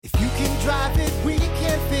drive it, we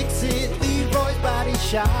can fix it. Leroy's Body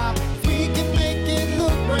Shop. We can make it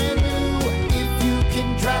look brand new. If you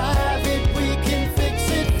can drive it, we can fix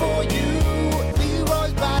it for you.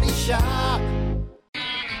 Leroy's Body Shop.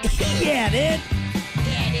 Get it?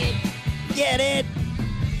 Get it. Get it?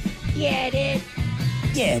 Get it.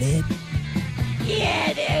 Get it?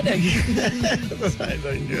 Get it. That's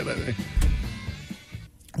good, I think.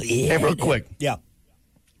 Yeah. Hey, real quick. Yeah.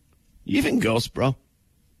 You even ghost, bro?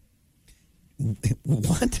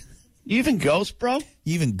 What? You even ghost, bro?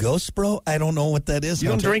 You even ghost, bro? I don't know what that is. You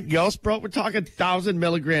don't Hunter. drink ghost, bro? We're talking 1,000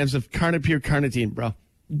 milligrams of carnipure carnitine, bro.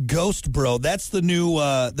 Ghost, bro. That's the new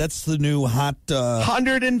hot.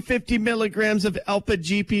 150 milligrams of Alpha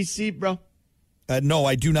GPC, bro. No,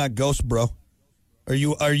 I do not ghost, bro. Are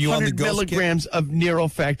you on the 100 ghost milligrams of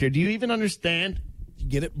Neurofactor. Do you even understand? You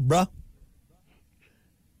get it, bro?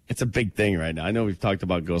 It's a big thing right now. I know we've talked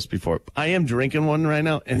about ghosts before. I am drinking one right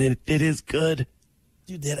now, and it is good.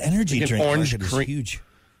 Dude, that energy Like an drink orange market is cream. huge.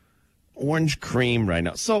 Orange cream right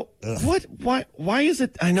now. So Ugh. what? Why is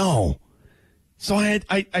it? I know. So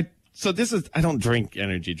so this is, I don't drink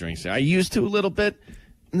energy drinks. I used to a little bit.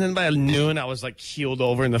 And then by noon, I was like keeled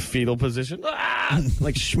over in the fetal position.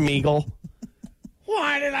 Like Schmeagol.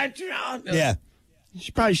 Why did I drown? Yeah.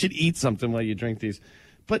 You probably should eat something while you drink these.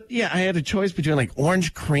 But yeah, I had a choice between like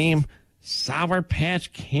orange cream, Sour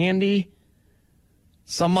Patch candy,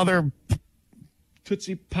 some other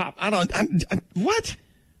Tootsie Pop. What?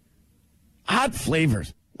 Odd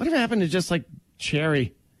flavors. Whatever happened to just like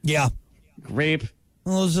cherry, Yeah. grape?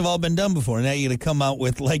 Well, those have all been done before. Now you're going to come out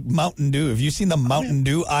with like Mountain Dew. Have you seen the Mountain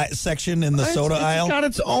Dew section in the soda aisle? It's got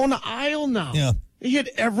its own aisle now. Yeah. It hit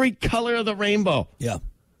every color of the rainbow. Yeah.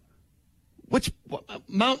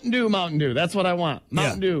 Mountain Dew. That's what I want.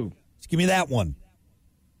 Mountain Dew. Just give me that one.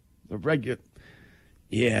 The regular.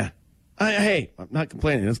 Yeah. Hey, I'm not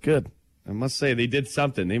complaining. That's good. I must say they did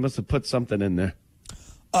something. They must have put something in there.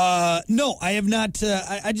 No, I have not.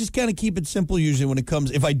 I just kind of keep it simple usually when it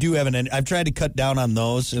comes. If I do have I've tried to cut down on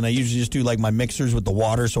those, and I usually just do like my mixers with the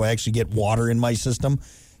water, so I actually get water in my system.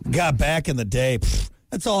 God, back in the day,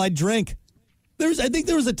 that's all I drink. I think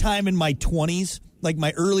there was a time in my 20s, like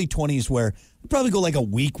my early 20s, where I'd probably go like a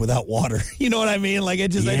week without water. You know what I mean? Like I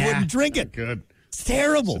wouldn't drink it. Good. It's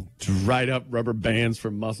terrible. Dried up rubber bands for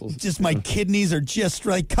muscles. Just my kidneys are just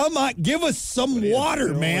like, come on, give us some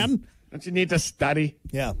water, man. Don't you need to study?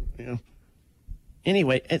 Yeah.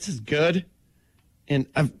 Anyway, it's as good. And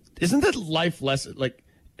isn't that life lesson? Like,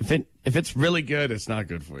 if it's really good, it's not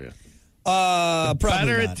good for you. Probably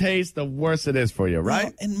Better not. it tastes, the worse it is for you, right?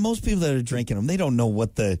 Well, and most people that are drinking them, they don't know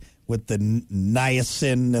what the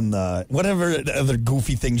niacin and the whatever other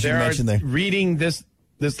goofy things you mentioned there. Reading this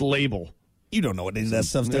label. You don't know what any of that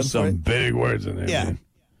stuff There's stands for. some big words in there. Yeah. Man.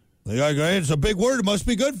 Like, it's a big word. It must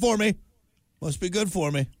be good for me. Must be good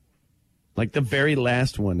for me. Like the very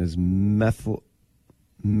last one is methyl.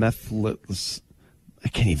 I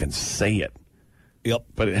can't even say it. Yep.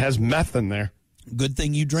 But it has meth in there. Good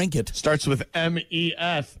thing you drink it. Starts with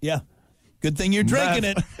MEF. Yeah. Good thing you're drinking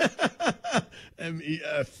it.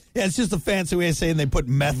 MEF. Yeah, it's just a fancy way of saying they put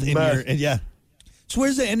meth in your. Yeah. So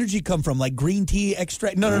where's the energy come from? Like green tea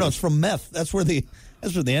extract? No. It's from meth. That's where the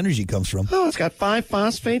energy comes from. Oh, it's got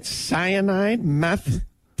 5-phosphate, cyanide, meth.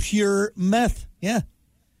 Pure meth. Yeah.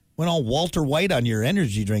 Went all Walter White on your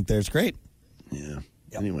energy drink there. It's great. Yeah.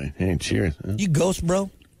 Yep. Anyway, hey, cheers. Huh? You ghost,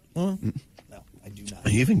 bro? Huh? No, I do not. Are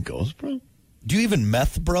you even ghost, bro? Do you even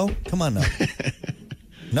meth, bro? Come on now.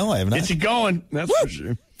 No, I have not. Get you going. That's Woo! for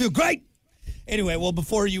sure. Feel great. Anyway, well,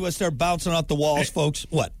 before you start bouncing off the walls, folks,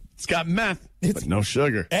 what? It's got meth, but no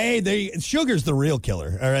sugar. Hey, sugar's the real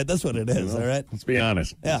killer. All right, that's what it is. All right. Let's be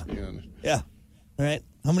honest. Yeah. Yeah. All right.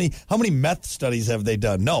 How many meth studies have they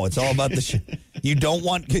done? No, it's all about the. You don't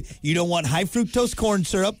want high fructose corn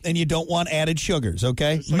syrup, and you don't want added sugars.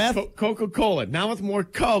 Okay, It's like meth. Coca-Cola now with more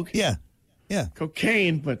Coke. Yeah. Yeah.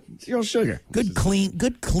 Cocaine, but zero sugar. Good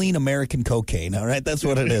clean American cocaine. All right, that's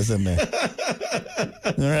what it is in there.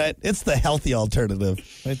 All right, it's the healthy alternative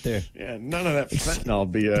right there. Yeah, none of that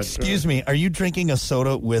fentanyl BS. Excuse me, are you drinking a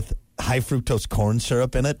soda with high fructose corn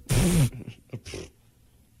syrup in it?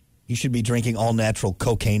 You should be drinking all natural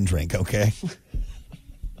cocaine drink, okay?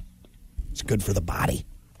 It's good for the body.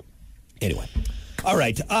 Anyway. All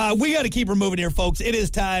right. We got to keep her moving here, folks. It is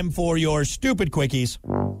time for your stupid quickies.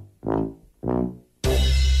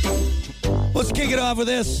 Let's kick it off with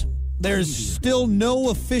this. There's still no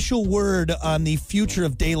official word on the future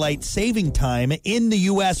of daylight saving time in the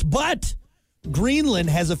U.S., but Greenland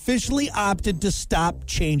has officially opted to stop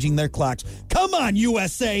changing their clocks. Come on,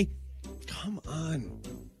 USA. Come on.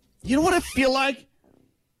 You know what I feel like?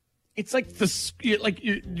 it's like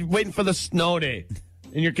you're waiting for the snow day,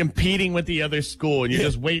 and you're competing with the other school, and you're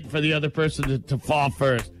just waiting for the other person to fall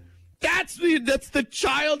first. That's the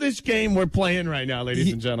childish game we're playing right now,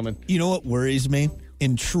 ladies and gentlemen. You know what worries me?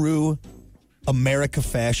 In true America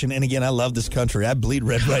fashion, and again, I love this country. I bleed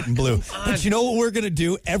red, white, and blue. But you know what we're going to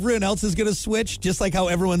do? Everyone else is going to switch, just like how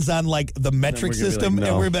everyone's on like the metric system. Like, no.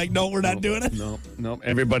 And we're like, no, we're not doing it. No.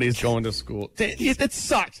 Everybody's going to school. That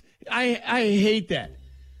sucks. I hate that.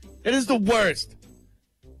 It is the worst.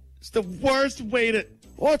 It's the worst way to...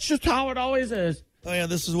 Well, it's just how it always is. Oh, yeah,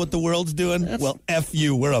 this is what the world's doing? Well, F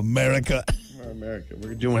you. We're America. We're America.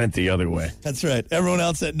 We're doing it the other way. That's right. Everyone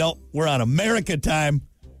else said, no, we're on America time.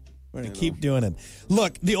 We're going to keep doing it.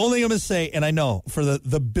 Look, the only thing I'm going to say, and I know for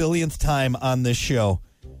the billionth time on this show,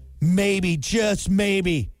 maybe, just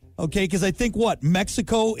maybe, okay? Because I think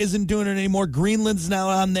Mexico isn't doing it anymore. Greenland's now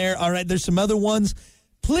on there. All right, there's some other ones.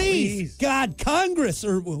 Please. God, Congress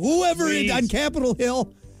or whoever on Capitol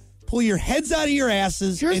Hill, pull your heads out of your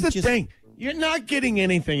asses. Here's the thing. You're not getting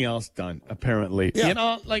anything else done, apparently. Yeah. You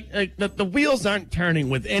know, like the wheels aren't turning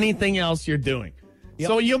with anything else you're doing. Yep.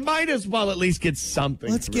 So you might as well at least get something.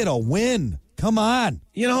 Let's get a win. Come on.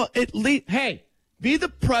 You know, at least, hey, be the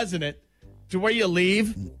president to where you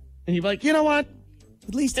leave, and you're like, you know what?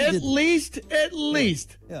 At least.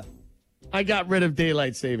 Yeah. I got rid of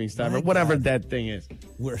daylight savings time or whatever that thing is.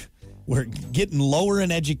 We're getting lower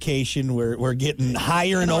in education. We're getting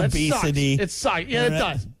higher in obesity. It sucks. Yeah, it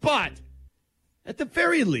does. But at the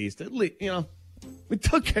very least, you know, we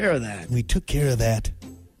took care of that.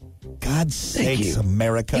 God's sakes,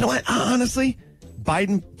 America. You know what? Honestly,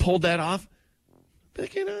 Biden pulled that off.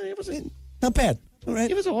 But, you know, it was not bad. All right.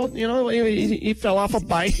 He was old. You know, he fell off a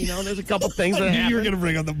bike. You know, there's a couple things that happened. You were going to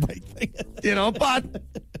bring on the bike thing. You know, but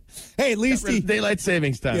hey, at least daylight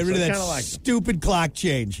savings time. Get rid of that stupid clock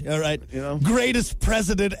change. All right. You know, greatest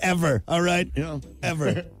president ever. All right. You know,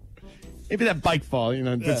 ever. Maybe that bike fall, you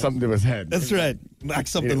know, did something to his head. That's right. Knock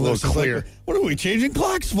something loose. Clear. Like, what are we changing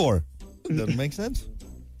clocks for? It doesn't make sense.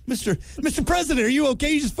 Mr. President, are you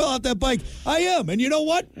okay? You just fell off that bike. I am. And you know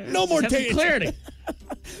what? No more clarity.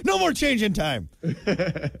 No more changing time.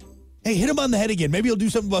 Hey, hit him on the head again. Maybe he'll do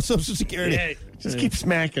something about Social Security. Yeah, just keep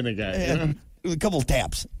smacking the guy. Yeah. You know? A couple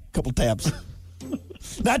taps.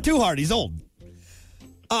 Not too hard. He's old.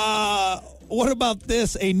 What about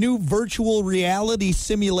this? A new virtual reality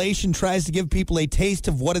simulation tries to give people a taste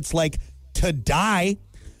of what it's like to die.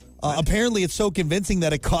 Apparently, it's so convincing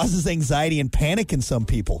that it causes anxiety and panic in some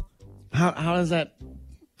people. How is that?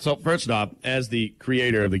 So, first off, as the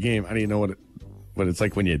creator of the game, I don't even know what it's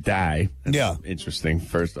like when you die. That's interesting,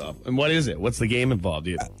 first off. And what is it? What's the game involved?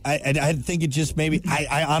 I think it just maybe...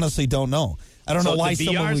 I honestly don't know. I don't know why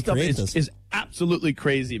someone would create this. Is absolutely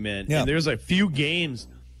crazy, man. Yeah. And there's a few games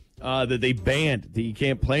that they banned that you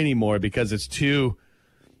can't play anymore because it's too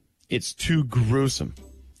gruesome.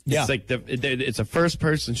 Yeah. It's like it's a first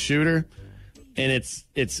person shooter, and it's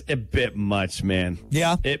a bit much, man.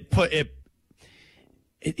 Yeah.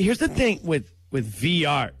 Here's the thing with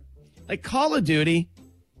VR, like Call of Duty.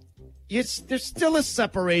 There's still a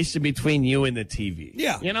separation between you and the TV.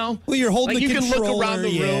 Yeah. You know? Well, you're holding like the controller. You can look around the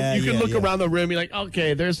room. Yeah, you can look around the room. You're like,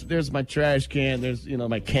 okay, there's my trash can. There's, you know,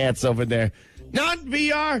 my cat's over there. Not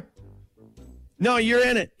VR. No, you're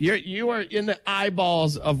in it. You are in the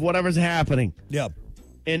eyeballs of whatever's happening. Yeah.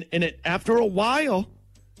 And after a while,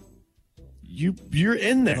 you're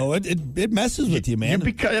in there. Oh, it messes with you, man.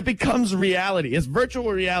 It becomes reality. It's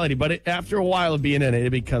virtual reality, but after a while of being in it,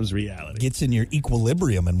 it becomes reality. Gets in your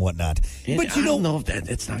equilibrium and whatnot. And but I don't know if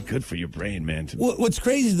it's not good for your brain, man. What's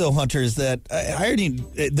crazy though, Hunter, is that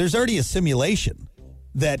there's already a simulation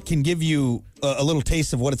that can give you a little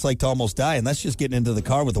taste of what it's like to almost die, and that's just getting into the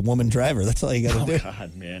car with a woman driver. That's all you got to do. Oh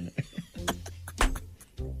God, man.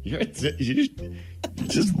 You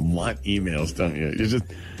just want emails, don't you? You're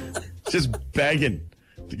just begging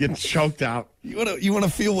to get choked out. You want to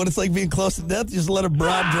feel what it's like being close to death? Just let a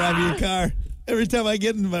broad drive your car. Every time I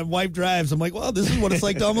get in, my wife drives. I'm like, well, this is what it's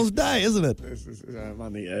like to almost die, isn't it? I'm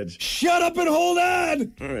on the edge. Shut up and hold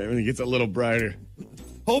on. All right, when it gets a little brighter.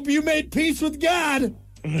 Hope you made peace with God.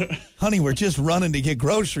 Honey, we're just running to get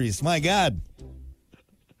groceries. My God.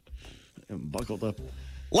 I'm buckled up.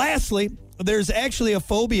 Lastly, there's actually a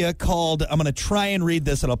phobia called, I'm going to try and read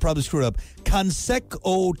this, and I'll probably screw it up,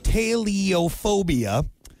 consecotaliophobia.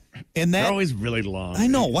 And they're always really long. I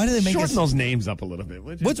know. Why do they make shorten those names up a little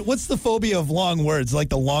bit? What's the phobia of long words? Like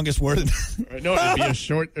the longest word? No, it'd be a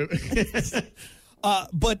short.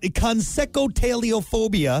 But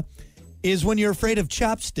consecotaliophobia is when you're afraid of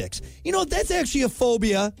chopsticks. You know, that's actually a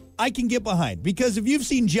phobia I can get behind. Because if you've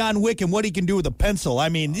seen John Wick and what he can do with a pencil, I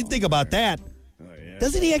mean, you think about that. Oh, yeah.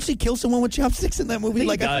 Doesn't he actually kill someone with chopsticks in that movie?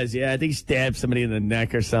 He does, yeah. I think he stabbed somebody in the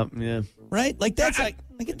neck or something, yeah. Right? Like, that's like,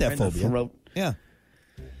 I get that Right in the phobia. throat. Yeah.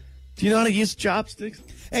 Do you know how to use chopsticks?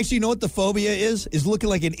 Actually, you know what the phobia is? Is looking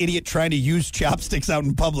like an idiot trying to use chopsticks out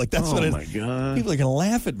in public. That's what it is. Oh, my God. People are going to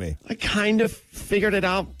laugh at me. I kind of figured it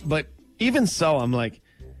out, but even so, I'm like,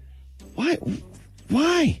 why?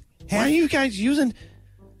 Why are you guys using...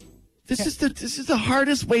 This is the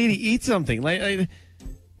hardest way to eat something. Like, have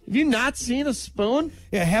you not seen a spoon?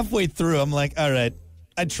 Yeah, halfway through, I'm like, all right,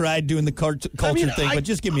 I tried doing the culture thing, but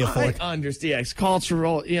just give me a fork. I understand. It's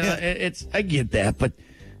cultural. You know, I get that, but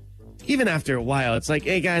even after a while, it's like,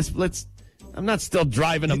 hey, guys, I'm not still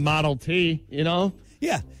driving a Model T, you know?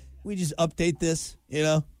 Yeah, we just update this, you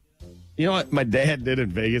know? You know what my dad did in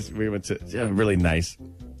Vegas? We went to a really nice,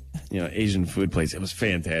 Asian food place. It was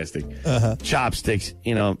fantastic. Chopsticks,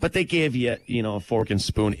 but they gave you, a fork and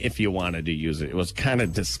spoon if you wanted to use it. It was kind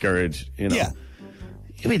of discouraged, Yeah.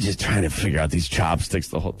 We just trying to figure out these chopsticks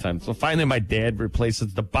the whole time. So finally my dad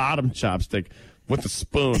replaces the bottom chopstick with a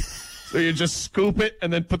spoon. So you just scoop it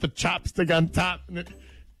and then put the chopstick on top. And I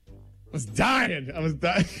was dying.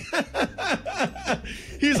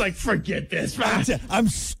 He's like, forget this. I'm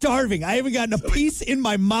starving. I haven't gotten a piece in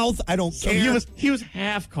my mouth. I don't care. He was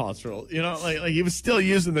half cultural, like he was still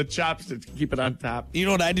using the chopsticks to keep it on top. You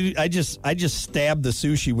know what I do? I just stabbed the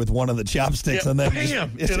sushi with one of the chopsticks and then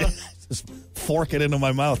bam, just fork it into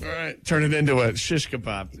my mouth. All right, turn it into a shish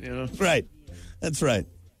kebab. Right. That's right.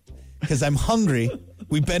 Because I'm hungry.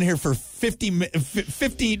 We've been here for 50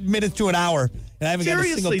 minutes to an hour, and I haven't got a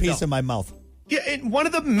single piece in my mouth. Yeah, and one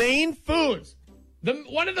of the main foods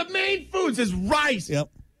is rice. Yep.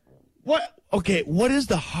 What? Okay, what is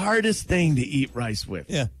the hardest thing to eat rice with?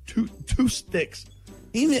 Yeah. Two sticks.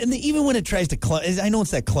 Even when it tries to clump, I know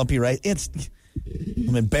it's that clumpy rice.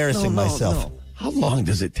 I'm embarrassing myself. No. How long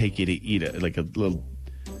does it take you to eat it? Like a little...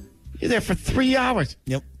 You're there for 3 hours.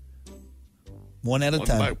 Yep. One at a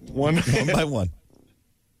time. One by one.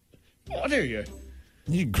 What are you?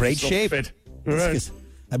 You're in great shape. Fit. Right.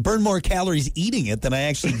 I burn more calories eating it than I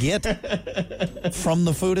actually get from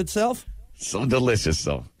the food itself. So delicious,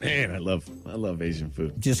 though. Man, I love Asian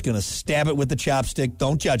food. Just going to stab it with the chopstick.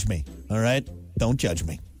 Don't judge me, all right? Don't judge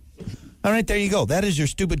me. All right, there you go. That is your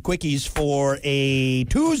Stupid Quickies for a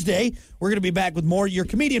Tuesday. We're going to be back with more. Your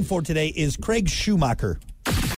comedian for today is Craig Schumacher.